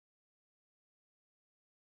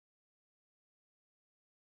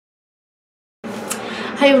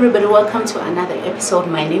Hi everybody, welcome to another episode.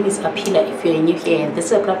 My name is Apila if you're new here, and this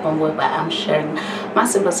is a platform where I'm sharing my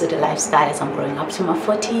simple city lifestyle as I'm growing up to my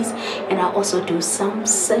 40s, and I also do some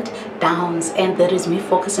sit downs, and that is me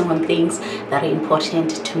focusing on things that are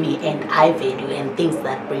important to me and I value, and things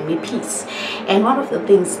that bring me peace. And one of the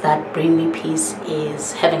things that bring me peace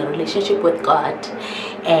is having a relationship with God,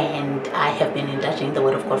 and I have been indulging the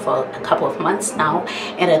word of God for a couple of months now,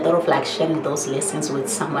 and I thought of like sharing those lessons with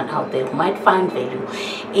someone out there who might find value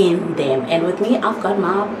in them. And with me, I've got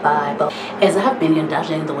my Bible, as I have been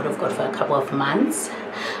indulging the word of God for a couple of months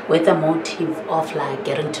with the motive of like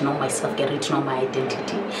getting to know myself, getting to know my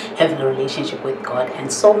identity, having a relationship with God,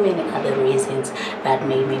 and so many other reasons that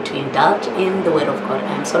made me to indulge in the word of God.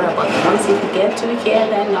 I'm sorry about the noise if you get to hear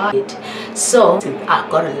that noise. So I've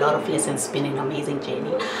got a lot of lessons. It's been an amazing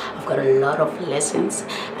journey. I've got a lot of lessons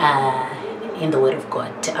in the word of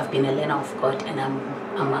God. I've been a learner of God, and I'm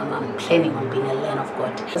planning on being a learner of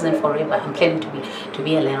God. And forever I'm planning to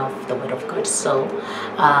be a learner of the word of God. So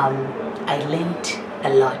I learned a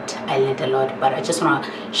lot, but I just want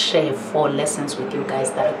to share 4 lessons with you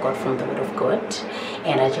guys that I got from the word of God.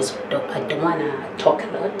 And I don't want to talk a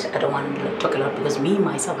lot. I don't want to talk a lot because me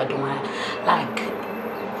myself, I don't want to like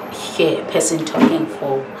hear a person talking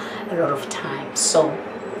for a lot of time. So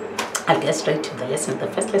I'll get straight to the lesson. The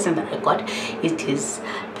first lesson that I got, it is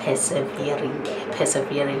persevering.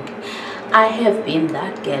 I have been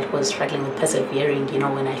that girl who was struggling with persevering. You know,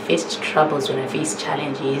 when I face troubles, when I face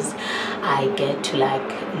challenges, I get to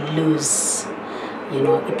like lose, you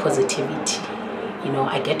know, the positivity. You know,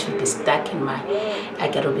 I get to be stuck and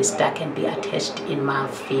be attached in my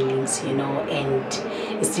feelings, you know, and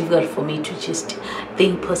it's difficult for me to just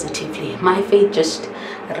think positively. My faith just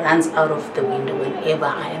runs out of the window whenever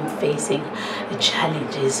I am facing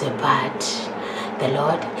challenges, but the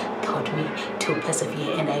Lord taught me to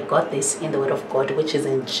persevere, and I got this in the word of God, which is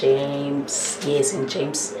in James. Yes, in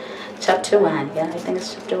James chapter 1. Yeah, I think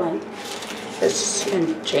it's chapter 1. It's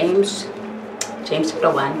in James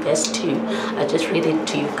chapter 1 verse 2. I'll just read it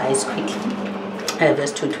to you guys quickly.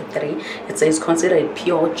 Verse 2 to 3. It says, "Consider it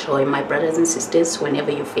pure joy, my brothers and sisters,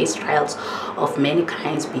 whenever you face trials of many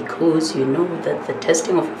kinds, because you know that the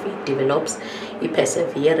testing of faith develops a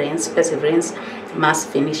perseverance. Perseverance must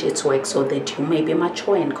finish its work, so that you may be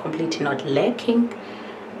mature and complete, not lacking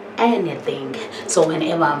anything." So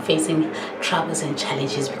whenever I'm facing troubles and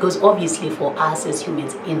challenges, because obviously for us as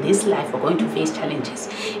humans in this life, we're going to face challenges.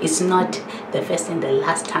 It's not the first and the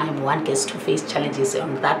last time one gets to face challenges.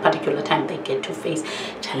 On that particular time they get to face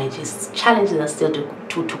challenges are still to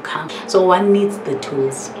come. So one needs the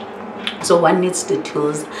tools. To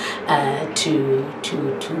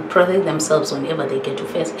protect themselves whenever they get to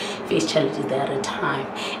face challenges there at a time.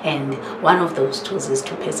 And one of those tools is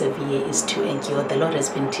to persevere, is to endure. The Lord has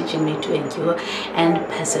been teaching me to endure and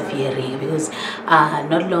persevering, because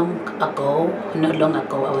not long ago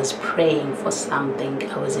I was praying for something.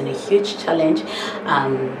 I was in a huge challenge,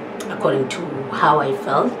 according to how I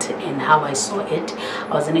felt and how I saw it.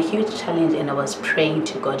 I was in a huge challenge, and I was praying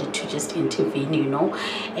to God to just intervene, you know,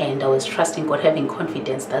 and I was trusting God, having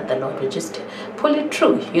confidence that the Lord would just pull it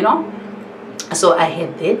through, you know. So I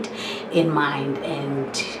had that in mind,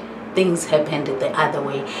 and things happened the other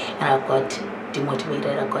way, and I got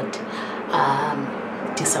demotivated. I got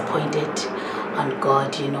disappointed on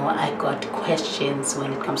God, you know. I got questions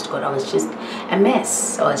when it comes to God. I was just a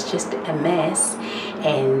mess.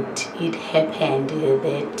 And it happened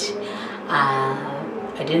that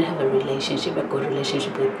I didn't have a good relationship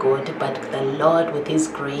with God, but the Lord, with His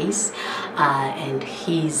grace and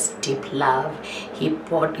His deep love, He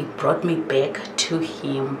brought me back to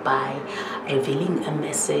Him by revealing a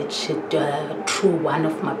message through one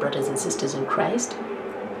of my brothers and sisters in Christ.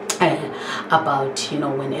 About, you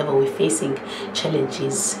know, whenever we're facing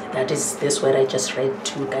challenges, that is this word I just read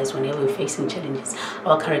to you guys. Whenever we're facing challenges,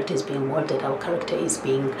 our character is being molded, our character is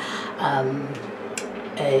being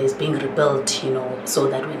rebuilt, you know, so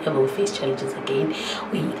that whenever we face challenges again,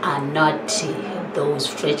 we are not those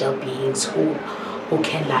fragile beings who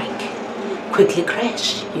can like quickly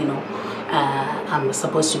crash, you know. I'm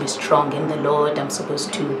supposed to be strong in the Lord. I'm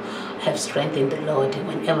supposed to have strength in the Lord.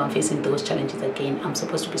 Whenever I'm facing those challenges again, I'm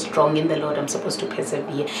supposed to be strong in the Lord. I'm supposed to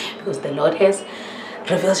persevere, because the Lord has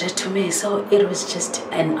revealed it to me. So it was just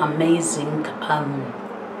an amazing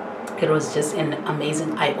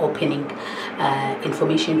eye-opening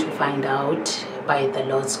information to find out by the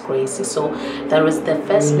Lord's grace. So that was the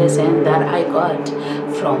first lesson that I got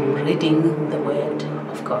from reading the word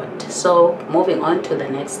of God. So moving on to the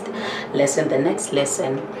next lesson. The next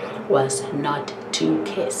lesson was not to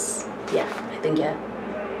curse. The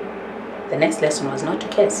next lesson was not to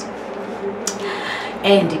curse.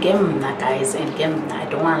 And gemna, guys, and gemna, I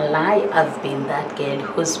don't want to lie, I've been that girl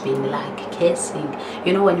who's been like cursing.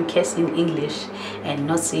 You know, when you curse in English and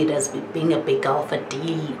not see it as being a big of a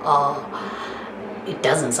deal, or it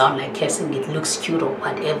doesn't sound like cursing, it looks cute or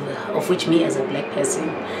whatever, of which me as a black person,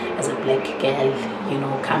 as a black girl, you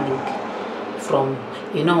know, coming from,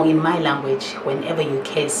 you know, in my language, whenever you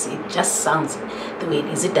curse, it just sounds the way it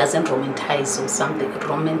is. It doesn't romanticize or something,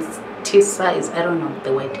 romanticize, I don't know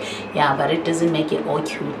the word, yeah, but it doesn't make it all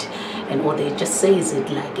cute and all. They just says it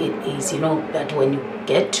like it is, you know. But when you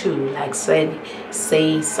get to like say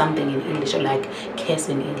something in English, or like curse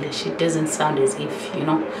in English, it doesn't sound as if, you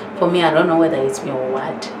know, for me, I don't know whether it's me or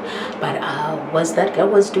what, but was that girl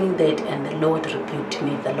was doing that, and the Lord rebuked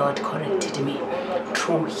me, the Lord corrected me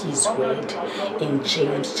through his word in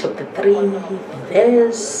James chapter 3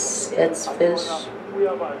 verse, it's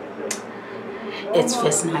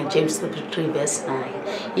verse 9, James 3 verse 9.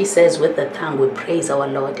 He says, with the tongue we praise our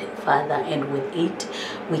Lord and Father, and with it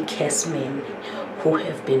we curse men who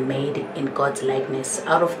have been made in God's likeness.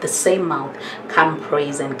 Out of the same mouth come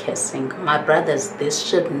praise and cursing. My brothers, this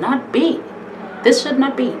should not be. This should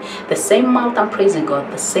not be. The same mouth I'm praising God,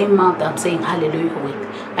 the same mouth I'm saying hallelujah with,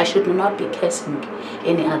 I should not be cursing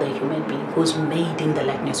any other human being who's made in the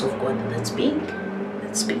likeness of God. That's big.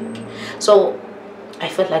 That's big. So I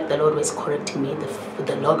felt like the Lord was correcting me.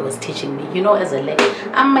 The Lord was teaching me. You know, as a learner,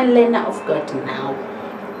 I'm a learner of God now.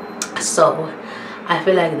 So I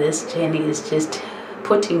feel like this journey is just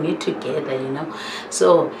putting me together, you know.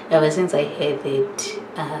 So ever since I heard it,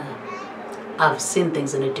 I've seen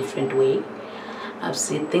things in a different way. I've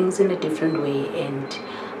seen things in a different way, and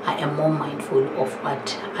I am more mindful of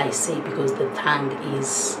what I say, because the tongue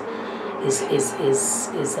is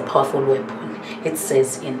a powerful weapon. It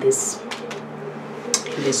says in this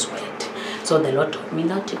word. So the Lord taught me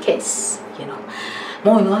not to curse, you know.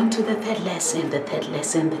 Moving on to the third lesson. The third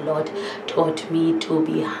lesson, the Lord taught me to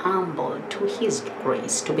be humble to his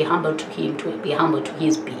grace, to be humble to him, to be humble to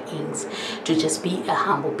his beings, to just be a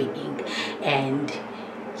humble being. And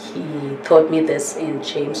he taught me this in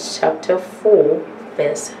James chapter 4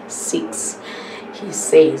 verse 6. He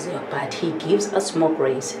says, but he gives us more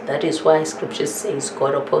grace. That is why scripture says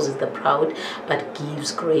God opposes the proud but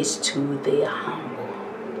gives grace to the humble.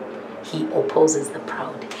 He opposes the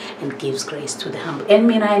proud and gives grace to the humble. And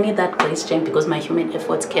me, I need that grace, Jane, because my human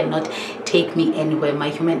efforts cannot take me anywhere. My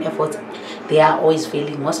human efforts, they are always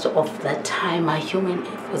failing. Most of the time, my human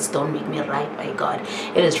efforts don't make me right by God.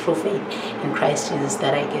 It is through faith in Christ Jesus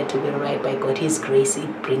that I get to be right by God. His grace,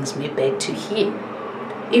 it brings me back to him.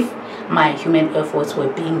 If my human efforts were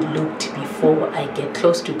being looked before I get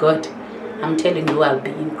close to God, I'm telling you, I'll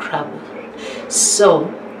be in trouble. So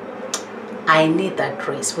I need that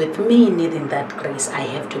grace. With me needing that grace, I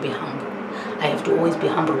have to be humble. I have to always be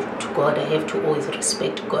humble to God. I have to always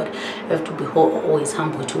respect God. I have to be always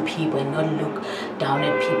humble to people and not look down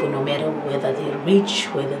at people, no matter whether they're rich,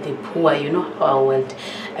 whether they're poor. You know how our world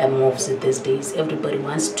moves these days. Everybody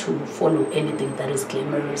wants to follow anything that is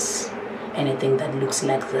glamorous, anything that looks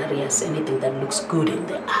luxurious, anything that looks good in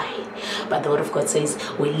the eye. But the word of God says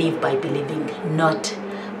we live by believing, not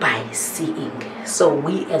by seeing. So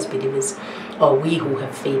we as believers, or we who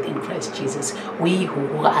have faith in Christ Jesus, we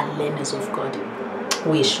who are learners of God,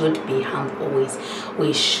 we should be humble always.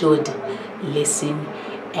 We should listen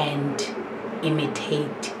and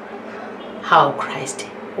imitate how Christ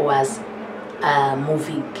was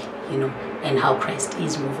moving, you know, and how Christ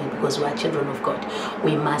is moving, because we are children of God.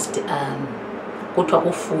 We must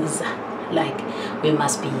like, we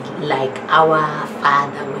must be like our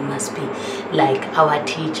Father, we must be like our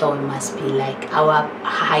teacher, we must be like our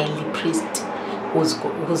highly priest,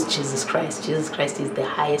 who's Jesus Christ. Jesus Christ is the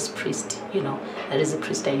highest priest, you know. That is the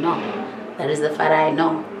priest I know. That is the Father I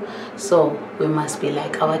know. So we must be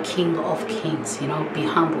like our King of Kings, you know. Be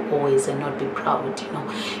humble always and not be proud, you know,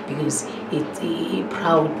 because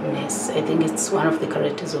proudness, I think it's one of the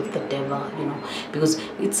characters of the devil, you know, because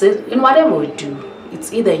it's in whatever we do,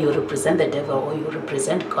 it's either you represent the devil or you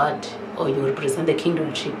represent God, or you represent the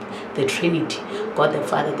kingdomship, the Trinity, God the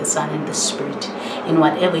Father, the Son, and the Spirit, in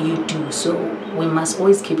whatever you do. So we must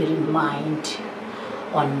always keep it in mind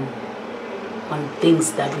on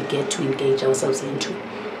things that we get to engage ourselves into.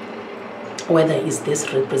 Whether is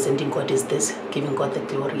this representing God, is this giving God the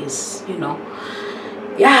glory, is, you know.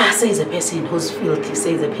 Yeah, says a person who's filthy,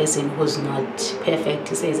 says a person who's not perfect,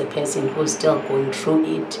 says a person who's still going through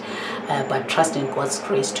it, but trusting God's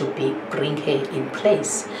grace to bring her in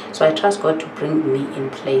place. So I trust God to bring me in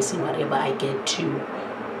place in whatever I get to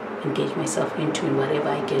engage myself into, in whatever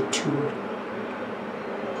I get to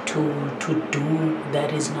do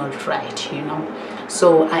that is not right, you know.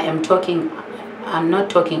 So I am talking I'm not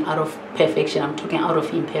talking out of perfection, I'm talking out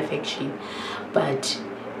of imperfection, but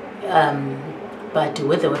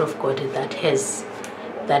with the word of God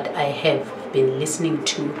that I have been listening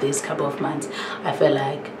to this couple of months, I feel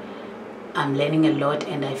like I'm learning a lot,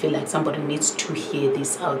 and I feel like somebody needs to hear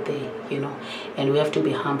this out there, and we have to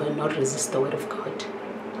be humble and not resist the word of God.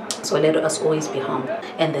 So let us always be humble.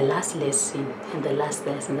 And the last lesson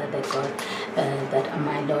that God, that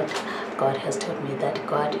my Lord God has taught me, that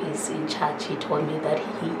God is in charge. He told me that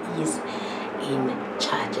He is in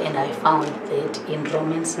charge, and I found that in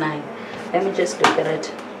Romans 9. Let me just look at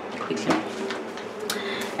it quickly.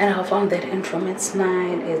 And I found that in Romans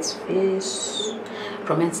 9,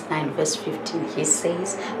 Romans 9 verse 15, he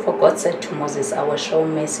says, "For God said to Moses, I will show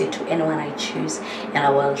mercy to anyone I choose, and I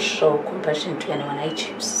will show compassion to anyone I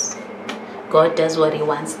choose." God does what He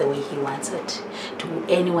wants the way He wants it. To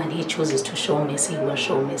anyone He chooses to show mercy, He will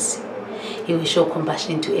show mercy. He will show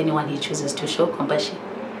compassion to anyone He chooses to show compassion.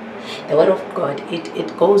 The word of God,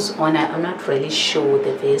 it goes on, I'm not really sure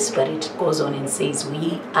the verse, but it goes on and says,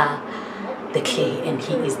 we are the clay and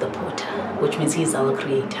He is the potter, which means He is our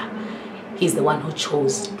creator. He's the one who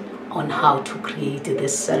chose on how to create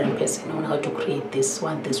this certain person, on how to create this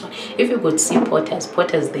one. If you could see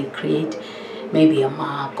potters, they create maybe a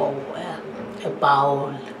mug or a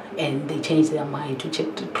bowl, and they change their mind to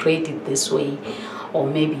create it this way. Or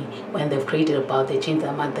maybe when they've created a bowl, they change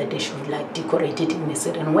their mind that they should like decorate it in a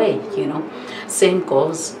certain way, Same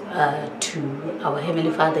goes to our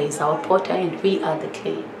Heavenly Father. Is our potter and we are the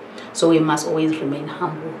clay. So we must always remain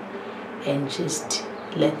humble and just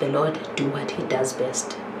let the Lord do what He does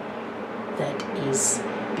best. That is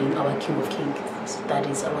being our King of Kings. That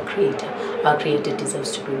is our Creator. Our Creator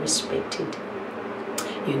deserves to be respected.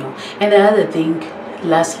 And the other thing,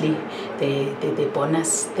 lastly, the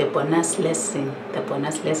bonus lesson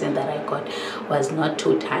that I got was not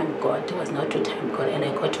to time God. And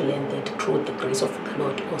I got to learn that through the grace of the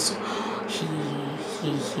Lord also.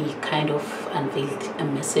 He kind of unveiled a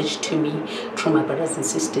message to me through my brothers and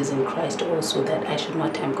sisters in Christ also, that I should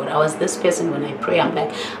not time God. I was this person, when I pray, I'm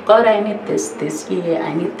like, God, I need this year,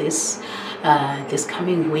 I need this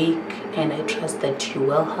coming week, and I trust that You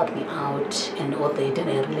will help me out and all that, and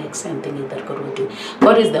I relax and think that God will do.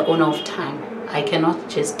 God is the owner of time. I cannot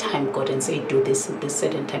just time God and say do this at this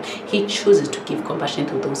certain time. He chooses to give compassion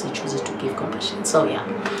to those He chooses to give compassion. So yeah,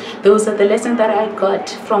 those are the lessons that I got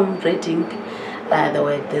from reading the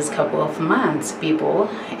word this couple of months, people.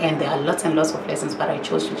 And there are lots and lots of lessons, but I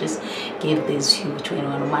chose to just give this to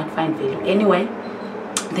anyone who might find value. Anyway,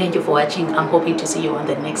 thank you for watching. I'm hoping to see you on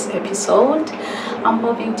the next episode.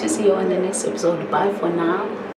 Bye for now.